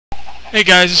Hey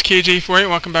guys, it's KJ48.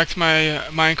 Welcome back to my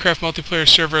Minecraft multiplayer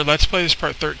server Let's Play. This is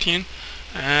part 13.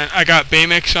 And I got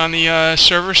Bamix on the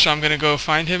server, so I'm going to go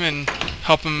find him and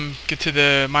help him get to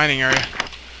the mining area.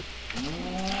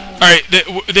 Alright,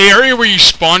 the area where you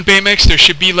spawn Bamix, there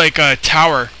should be like a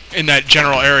tower in that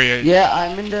general area. Yeah,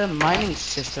 I'm in the mining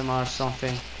system or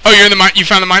something. Oh, you're in the you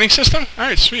found the mining system?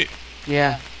 Alright, sweet.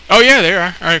 Yeah. Oh yeah, there you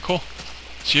are. Alright, cool.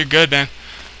 So you're good, man.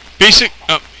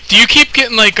 Do you keep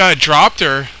getting like dropped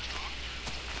or...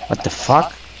 What the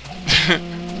fuck?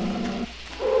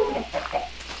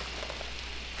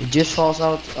 It just falls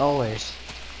out always.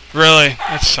 Really?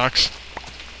 That sucks.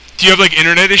 Do you have like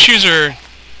internet issues or...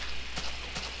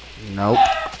 Nope.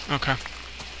 Okay.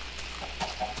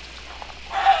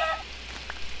 I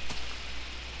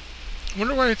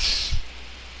wonder why it's...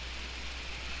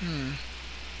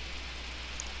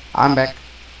 I'm back.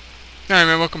 Alright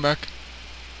man, welcome back.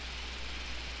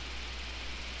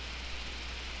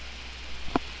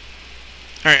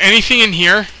 Alright, anything in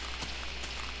here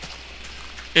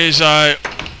is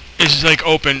like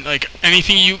open. Like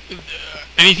anything you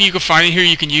can find in here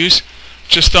you can use.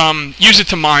 Just use it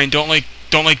to mine. Don't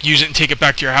use it and take it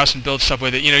back to your house and build stuff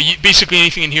with it. You know, basically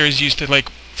anything in here is used to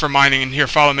for mining. And here,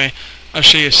 follow me. I'll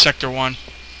show you sector 1.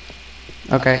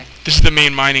 Okay. This is the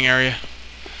main mining area.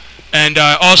 And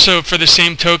also for the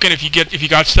same token, if you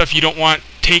got stuff you don't want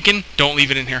taken, don't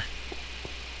leave it in here.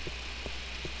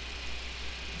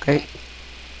 Okay.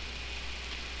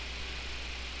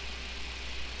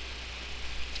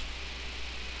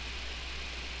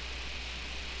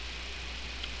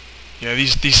 Yeah,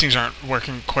 these things aren't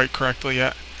working quite correctly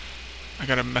yet. I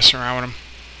gotta mess around with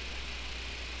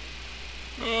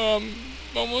them.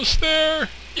 Almost there.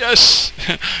 Yes!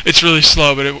 It's really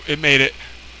slow, but it made it.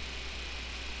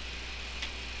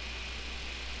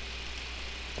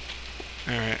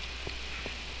 Alright.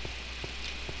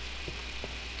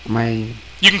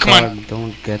 You can come on.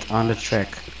 Don't get on the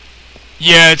track.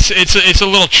 Yeah, it's a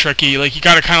little tricky. Like you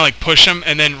gotta kind of like push them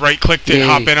and then right click to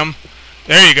hop in them.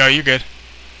 There you go. You're good.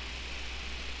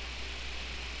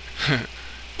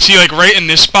 See, like right in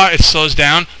this spot, it slows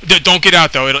down. Don't get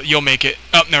out though. You'll make it.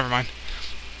 Oh, never mind.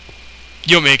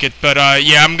 You'll make it. But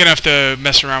yeah, I'm gonna have to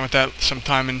mess around with that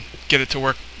sometime and get it to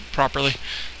work properly.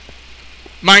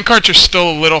 Minecarts are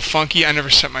still a little funky. I never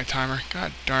set my timer.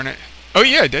 God darn it. Oh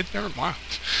yeah, I did. Never mind.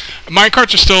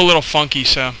 Minecarts are still a little funky,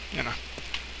 so you know.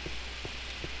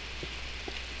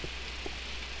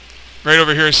 Right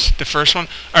over here is the first one.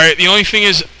 All right. The only thing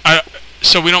is,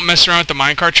 so we don't mess around with the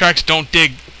minecart tracks. Don't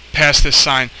dig past this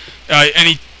sign.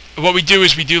 What we do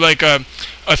is we do like a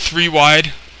 3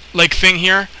 wide like thing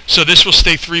here. So this will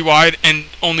stay 3 wide and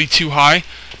only 2 high,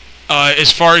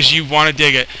 as far as you want to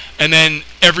dig it. And then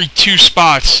every 2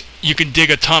 spots you can dig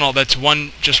a tunnel that's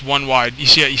just one wide. You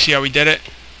see how we did it?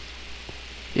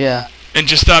 Yeah. And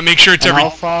just make sure it's how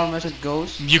far must it go?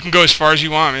 You can go as far as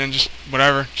you want, man. Just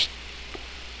whatever.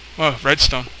 Whoa,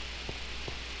 redstone.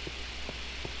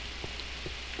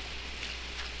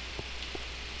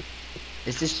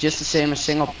 Is this just the same as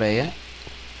single player?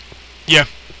 Yeah.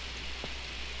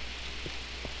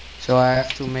 So I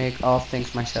have to make all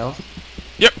things myself?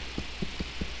 Yep.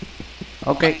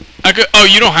 Okay. Oh,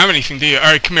 you don't have anything, do you?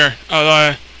 Alright, come here.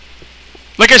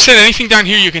 Like I said, anything down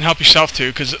here you can help yourself to,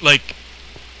 because like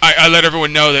I let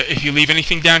everyone know that if you leave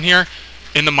anything down here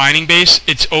in the mining base,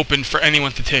 it's open for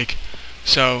anyone to take.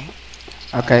 So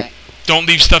okay. Don't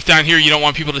leave stuff down here you don't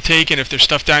want people to take, and if there's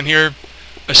stuff down here,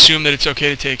 assume that it's okay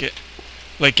to take it.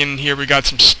 Like in here we got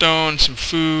some stone, some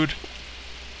food,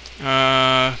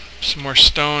 some more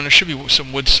stone. There should be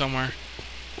some wood somewhere.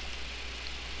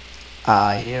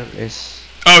 Here is...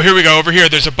 Oh, here we go. Over here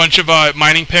there's a bunch of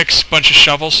mining picks, bunch of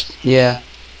shovels. Yeah.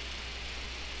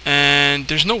 And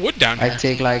there's no wood down here. I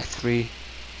take like 3.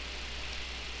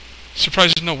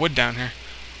 Surprised there's no wood down here.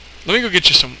 Let me go get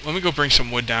you some. Let me go bring some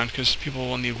wood down, because people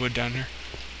will need wood down here.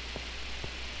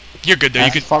 You're good though. I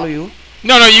You could follow you.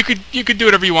 No, you could do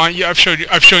whatever you want. Yeah, I've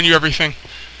shown you everything.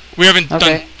 We haven't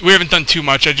done too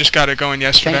much. I just got it going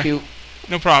yesterday. Thank you.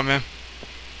 No problem, man.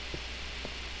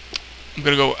 I'm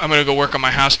gonna go work on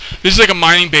my house. This is like a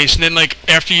mining base, and then like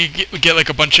after you get like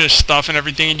a bunch of stuff and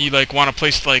everything, and you like want a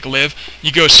place to like live,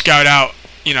 you go scout out,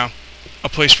 you know, a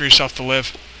place for yourself to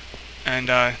live,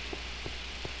 and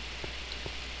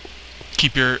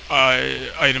keep your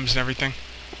items and everything.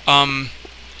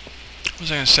 What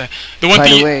was I gonna say? By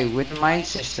the way, with the mine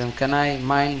system, can I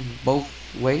mine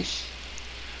both ways?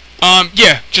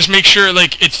 Yeah. Just make sure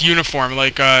like it's uniform,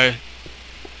 like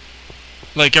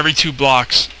every 2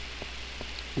 blocks.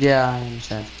 Yeah, I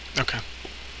understand. Okay.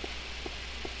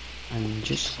 I'm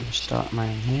just gonna start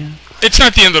mine here. It's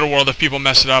not the end of the world if people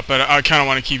mess it up, but I kind of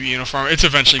want to keep it uniform. It's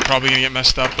eventually probably gonna get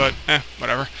messed up, but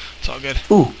whatever. It's all good.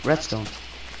 Ooh, redstone.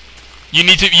 You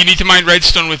need to mine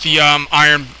redstone with the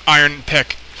iron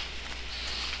pick.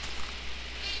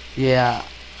 Yeah,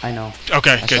 I know.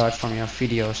 Okay, I good. saw it from your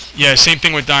videos. Yeah, same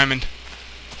thing with diamond,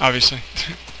 obviously.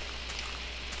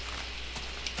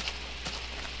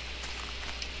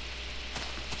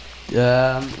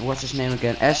 What's his name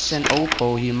again? SN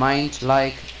Oppo. He mined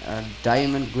like a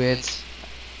diamond with.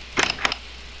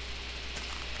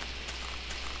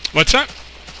 What's that?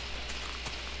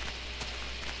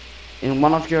 In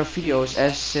one of your videos,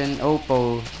 SN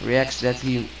Oppo reacts that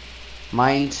he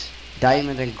mined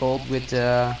diamond and gold with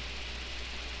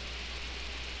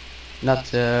not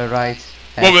the right.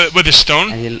 Well, with the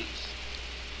stone? And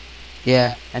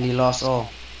yeah, and he lost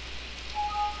all.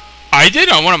 I did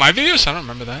on one of my videos? I don't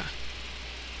remember that.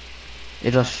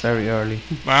 It was very early.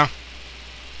 Wow.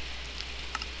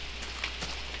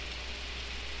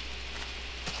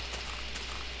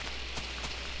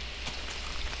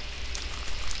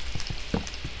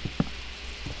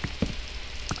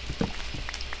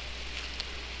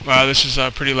 Wow, this is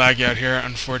pretty laggy out here,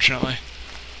 unfortunately.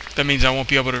 That means I won't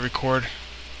be able to record.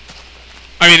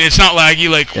 I mean, it's not laggy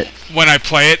like when I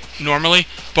play it normally,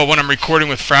 but when I'm recording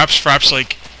with Fraps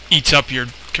like eats up your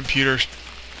computer.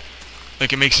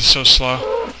 Like it makes it so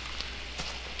slow.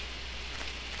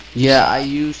 Yeah, I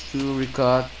used to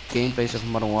record gameplays of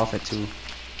Modern Warfare 2.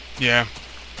 Yeah.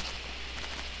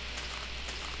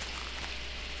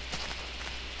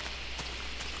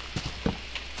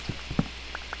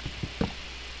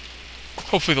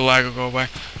 Hopefully the lag will go away.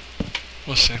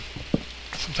 We'll see.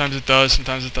 Sometimes it does,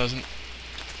 sometimes it doesn't.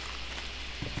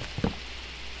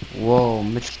 Whoa,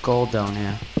 much gold down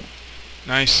here.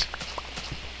 Nice.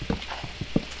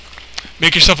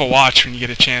 Make yourself a watch when you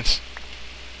get a chance.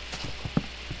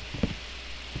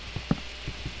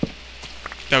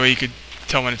 That way you could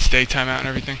tell when it's daytime out and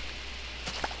everything.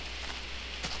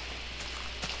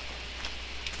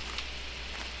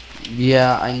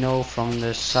 Yeah, I know from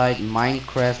the site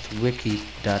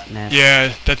minecraftwiki.net.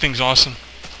 Yeah, that thing's awesome.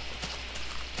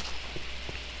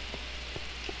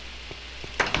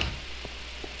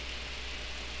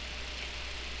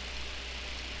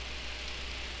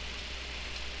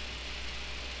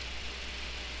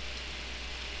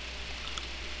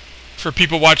 For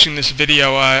people watching this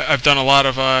video, I've done a lot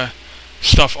of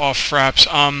stuff off Fraps.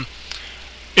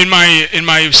 In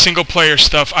my single player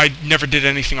stuff, I never did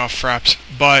anything off Fraps,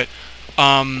 but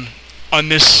on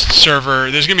this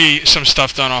server, there's gonna be some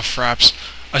stuff done off Fraps,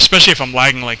 especially if I'm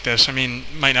lagging like this. I mean,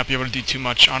 might not be able to do too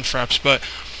much on Fraps, but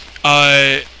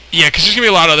yeah, because there's gonna be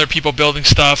a lot of other people building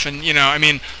stuff, and you know, I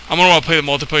mean, I'm gonna want to play the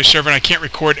multiplayer server, and I can't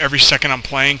record every second I'm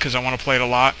playing because I want to play it a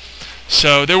lot.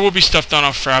 So there will be stuff done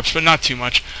off Fraps, but not too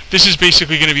much. This is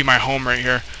basically going to be my home right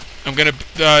here. I'm gonna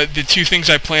the two things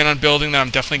I plan on building that I'm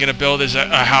definitely gonna build is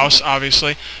a house,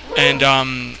 obviously, and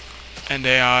a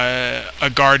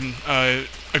garden, a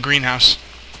greenhouse.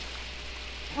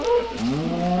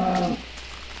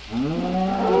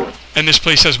 And this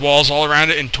place has walls all around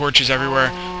it and torches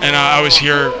everywhere. And I was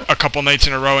here a couple nights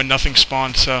in a row and nothing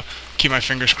spawned, so keep my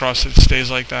fingers crossed that it stays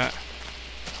like that.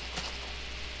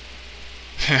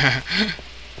 Yeah,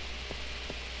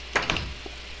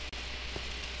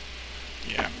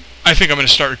 I think I'm gonna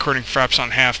start recording Fraps on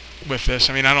half with this.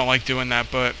 I mean, I don't like doing that,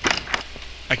 but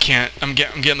I can't. I'm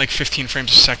getting like 15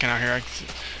 frames a second out here,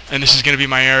 and this is gonna be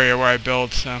my area where I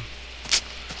build. So,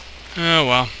 oh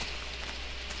well.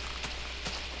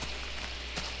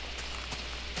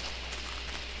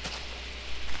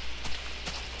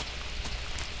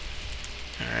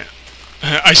 All right.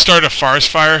 I started a forest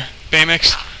fire,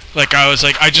 Bamix. Like I was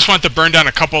like, I just wanted to burn down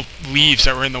a couple leaves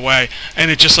that were in the way,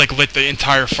 and it just like lit the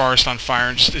entire forest on fire,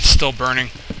 and just, it's still burning.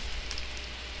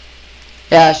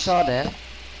 Yeah, I saw that.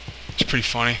 It's pretty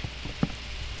funny.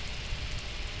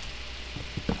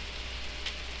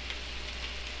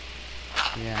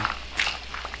 Yeah.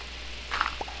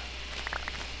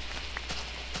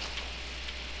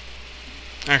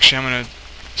 Actually, I'm gonna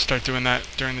start doing that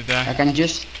during the day. I can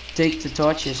just take the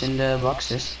torches in the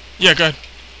boxes. Yeah, go ahead.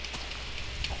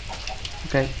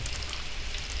 Okay.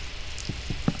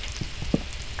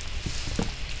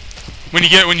 When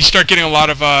you start getting a lot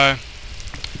of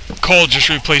coal, just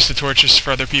replace the torches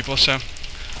for other people. So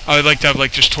I would like to have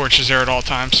like just torches there at all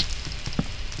times.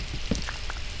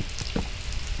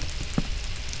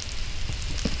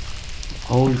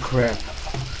 Holy crap.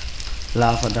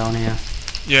 Lava down here.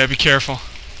 Yeah, be careful.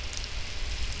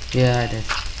 Yeah, I did.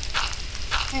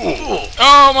 Oh,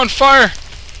 I'm on fire!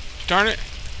 Darn it.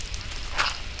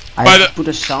 I put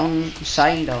a sign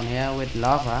down here with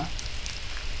lava.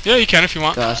 Yeah, you can if you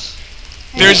want. Cause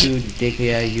There's if you dig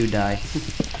here, you die.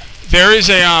 there is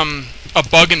a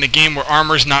bug in the game where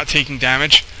armor's not taking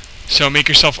damage, so make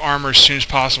yourself armor as soon as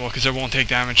possible because it won't take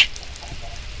damage.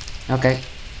 Okay.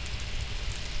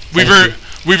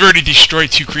 We've already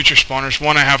destroyed 2 creature spawners.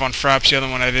 One I have on fraps, the other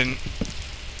one I didn't.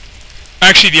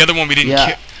 Actually, the other one we didn't.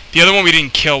 Yeah. The other one we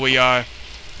didn't kill. We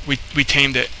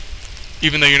tamed it,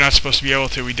 even though you're not supposed to be able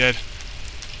to. We did.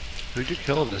 Who'd you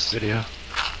kill in this video?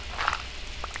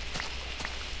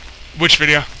 Which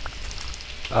video?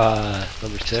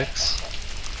 Number 6.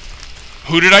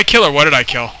 Who did I kill or what did I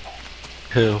kill?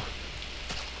 Who?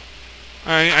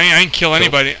 I didn't kill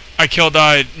anybody. I killed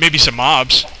maybe some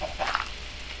mobs.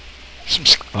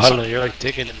 I don't know, you're like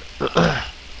digging in. Put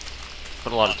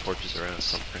a lot of torches around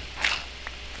something.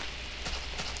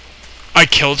 I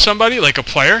killed somebody? Like a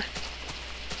player?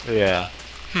 Yeah.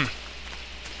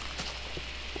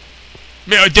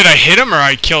 Did I hit him or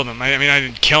I killed him? I mean, I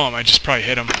didn't kill him. I just probably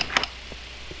hit him.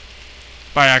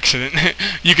 By accident.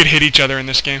 You could hit each other in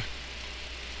this game.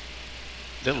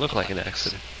 Didn't look like an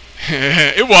accident.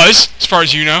 It was, as far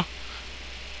as you know.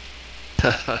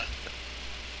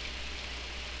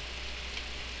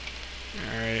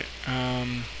 Alright,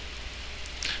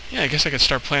 yeah, I guess I could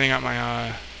start planning out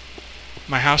my,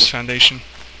 my house foundation.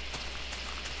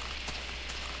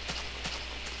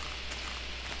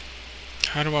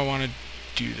 How do I want to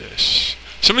do this?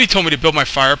 Somebody told me to build my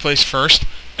fireplace first,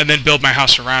 and then build my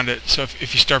house around it, so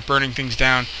if you start burning things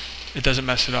down, it doesn't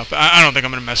mess it up. I don't think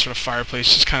I'm going to mess with a fireplace,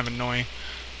 it's just kind of annoying.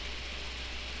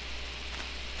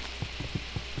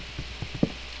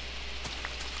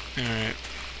 Alright.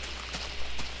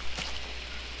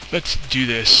 Let's do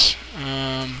this.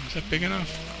 Is that big enough?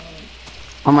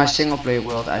 On my single player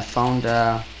world, I found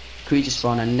a creature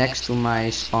spawner next to my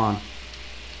spawn.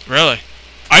 Really?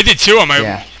 I did too on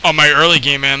Yeah. my early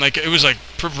game, man. Like it was like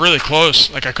really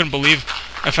close. Like I couldn't believe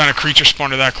I found a creature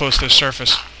spawner that close to the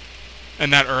surface,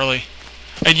 and that early.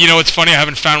 And you know what's funny? I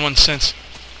haven't found one since.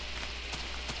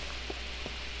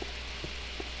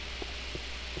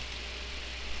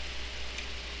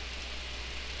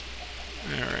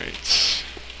 Alright.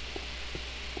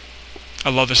 I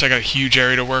love this. I got a huge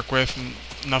area to work with, and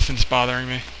nothing's bothering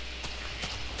me.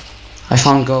 I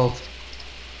found gold.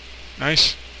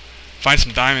 Nice. Find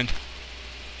some diamond.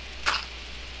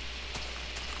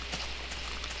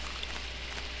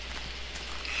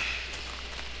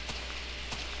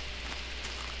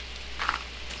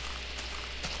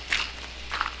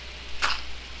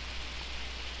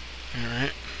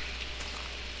 Alright.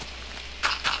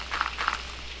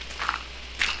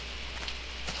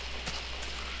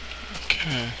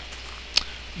 Okay.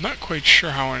 I'm not quite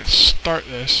sure how I want to start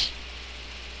this.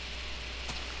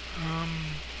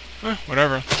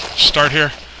 Whatever. Start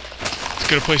here. As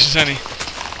good a place as any.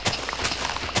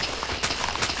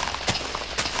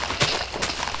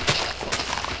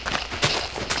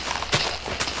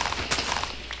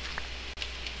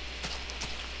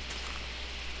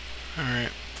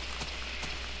 Alright.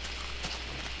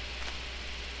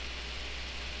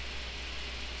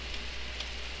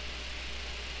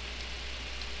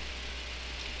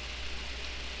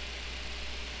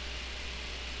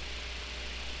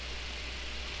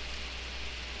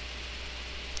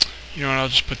 You know what, I'll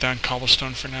just put down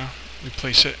cobblestone for now.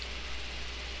 Replace it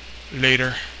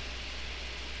later.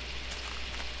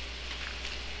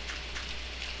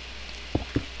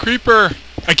 Creeper!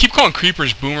 I keep calling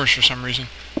creepers boomers for some reason.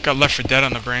 Got Left 4 Dead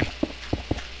on the brain.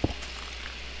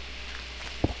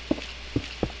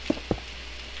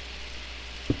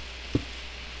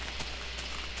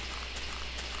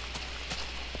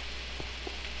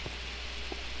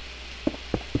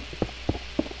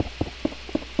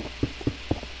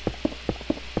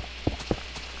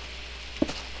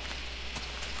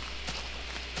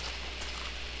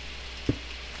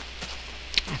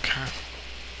 Okay.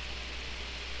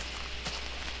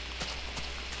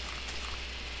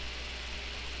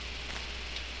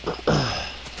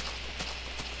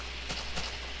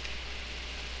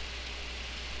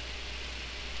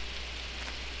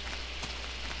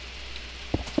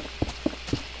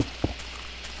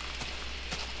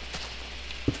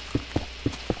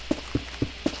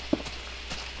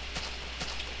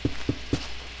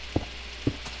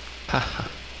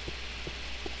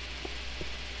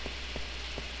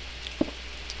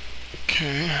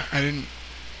 Okay, I didn't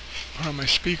put on my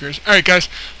speakers. Alright guys,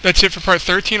 that's it for part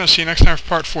 13. I'll see you next time for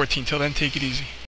part 14. Till then, take it easy.